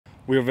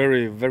We're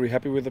very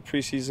happy with the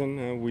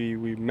preseason.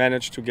 We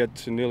managed to get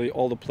to nearly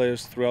all the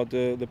players throughout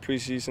the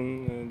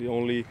preseason. The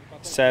only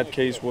sad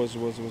case was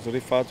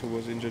Rifat, who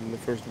was injured in the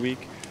first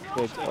week.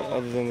 But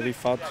other than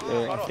Rifat,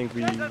 I think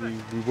we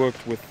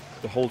worked with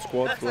the whole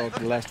squad throughout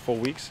the last 4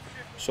 weeks.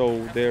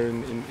 So they're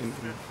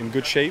in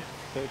good shape,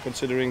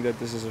 considering that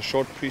this is a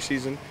short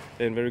preseason.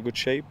 They're in very good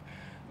shape,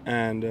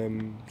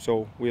 and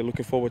so we are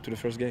looking forward to the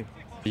first game.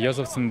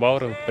 Йозеф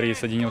Цимбауэр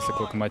присоединился к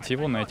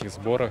 «Локомотиву» на этих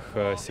сборах.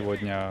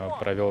 Сегодня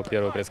провел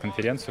первую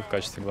пресс-конференцию в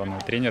качестве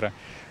главного тренера.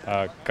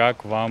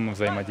 Как вам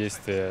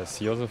взаимодействие с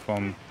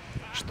Йозефом?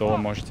 Что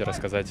можете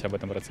рассказать об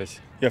этом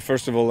процессе? Yeah,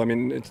 first of all, I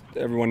mean,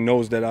 everyone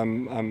knows that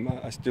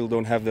I still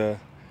don't have the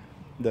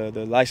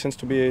license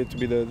to be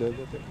the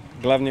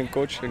главный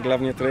coach,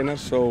 главный trainer.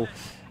 So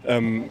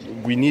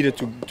we needed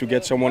to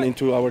get someone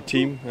into our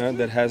team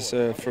that has,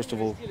 first of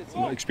all,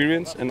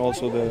 experience and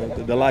also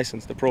the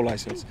license, the pro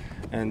license.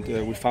 And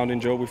we found in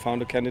Joe, we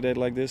found a candidate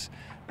like this.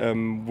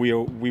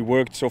 We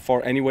worked so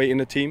far anyway in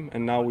the team,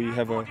 and now we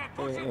have a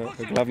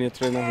главный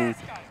trainer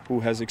who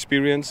has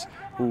experience,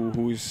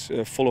 who is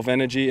full of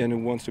energy and who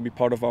wants to be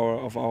part of our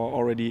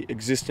already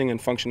existing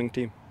and functioning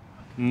team.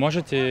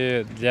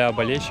 Можете для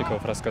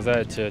болельщиков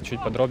рассказать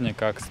чуть подробнее,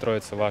 как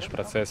строится ваш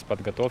процесс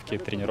подготовки,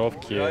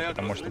 тренировки,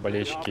 потому что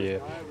болельщики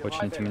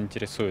очень этим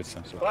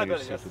интересуются.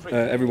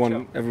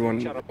 Everyone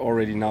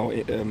already now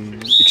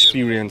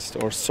experienced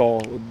or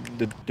saw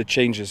the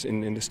changes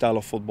in the style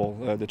of football,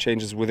 the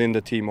changes within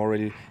the team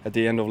already at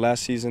the end of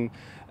last season,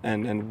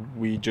 and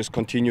we just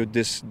continued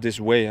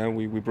this way.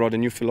 We brought a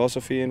new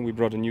philosophy and we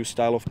brought a new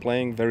style of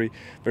playing, very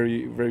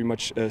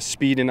much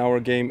speed in our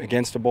game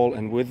against the ball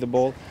and with the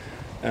ball.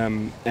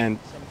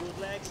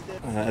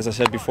 As I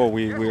said before,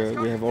 we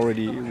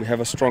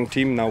have a strong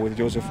team now with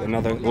Joseph,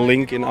 another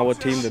link in our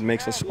team that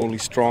makes us only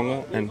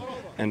stronger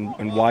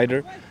and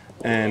wider.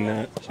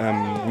 And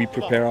we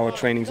prepare our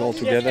trainings all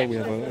together. We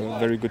have a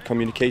very good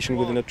communication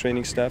within the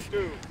training staff,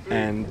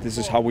 and this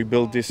is how we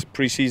build this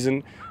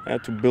preseason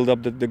to build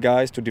up the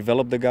guys, to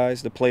develop the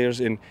guys, the players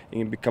in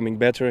becoming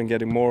better and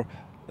getting more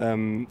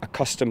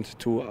accustomed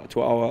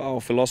to our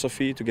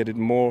philosophy, to get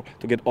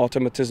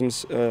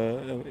automatisms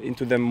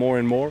into them more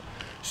and more.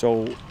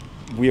 So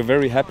we are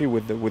very happy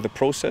with the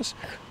process,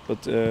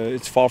 but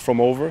it's far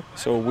from over.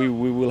 So we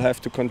will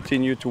have to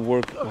continue to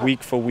work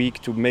week for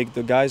week to make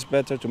the guys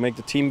better, to make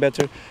the team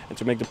better, and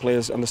to make the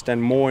players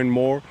understand more and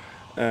more,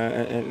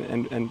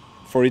 and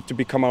for it to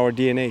become our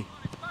DNA.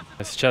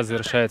 Сейчас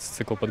завершается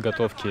цикл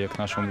подготовки к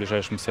нашему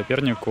ближайшему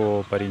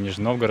сопернику Пари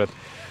Нижний Новгород.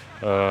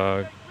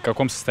 В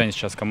каком состоянии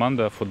сейчас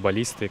команда,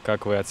 футболисты?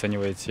 Как вы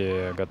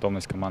оцениваете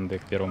готовность команды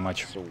к первому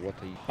матчу?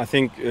 I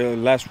think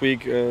last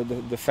week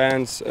the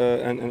fans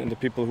and the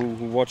people who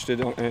watched it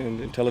on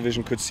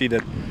television could see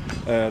that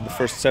the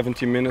first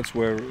 70 minutes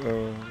were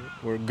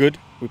good.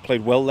 We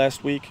played well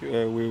last week.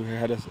 We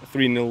had a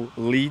 3-0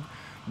 lead,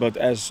 but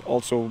as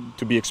also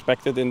to be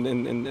expected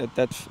at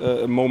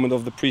that moment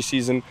of the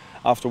preseason,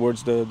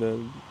 afterwards the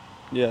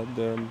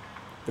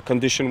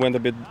condition went a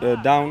bit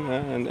down,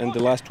 and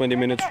the last 20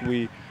 minutes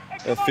we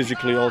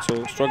physically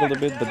also struggled a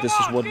bit, but this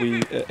is what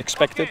we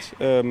expected.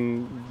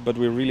 But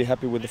we're really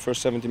happy with the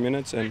first 70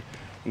 minutes, and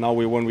now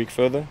we're 1 week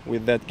further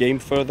with that game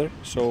further.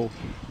 So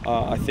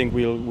I think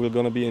we're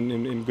going to be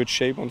in good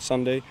shape on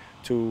Sunday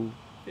to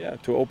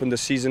open the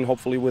season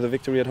hopefully with a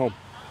victory at home.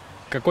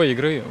 Какой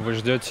игры вы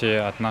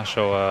ждете от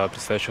нашего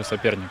предстоящего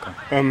соперника?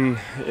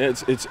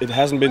 It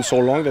hasn't been so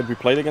long that we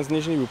played against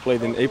Nizhny. We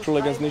played in April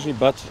against Nizhny,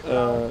 but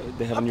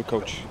they have a new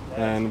coach,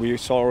 and we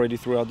saw already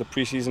throughout the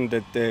preseason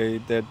that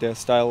their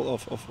style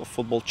of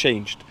football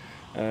changed.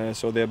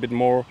 So they're a bit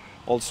more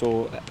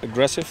also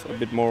aggressive, a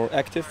bit more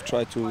active,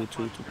 try to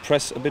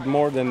press a bit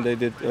more than they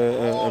did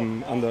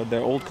under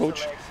their old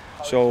coach.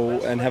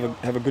 So and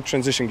have a good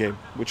transition game,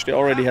 which they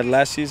already had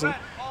last season,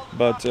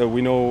 but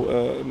we know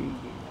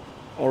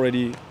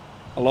already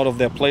a lot of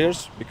their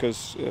players,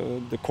 because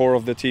the core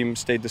of the team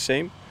stayed the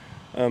same.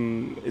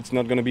 It's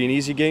not going to be an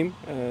easy game.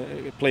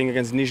 Playing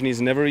against Nizhny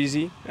is never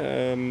easy,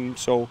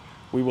 so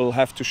we will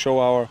have to show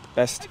our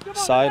best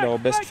side, our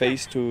best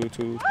face to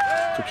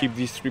keep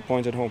these 3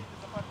 points at home.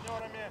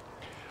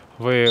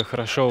 Вы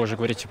хорошо уже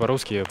говорите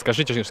по-русски.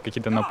 Скажите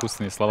какие-то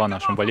напутственные слова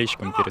нашим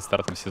болельщикам перед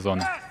стартом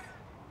сезона.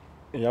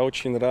 Я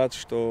очень рад,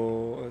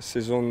 что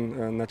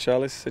сезон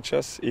начался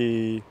сейчас,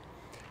 и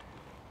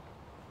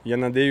я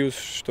надеюсь,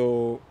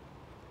 что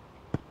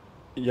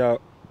я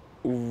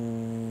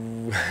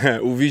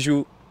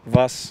увижу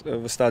вас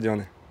в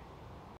стадионе.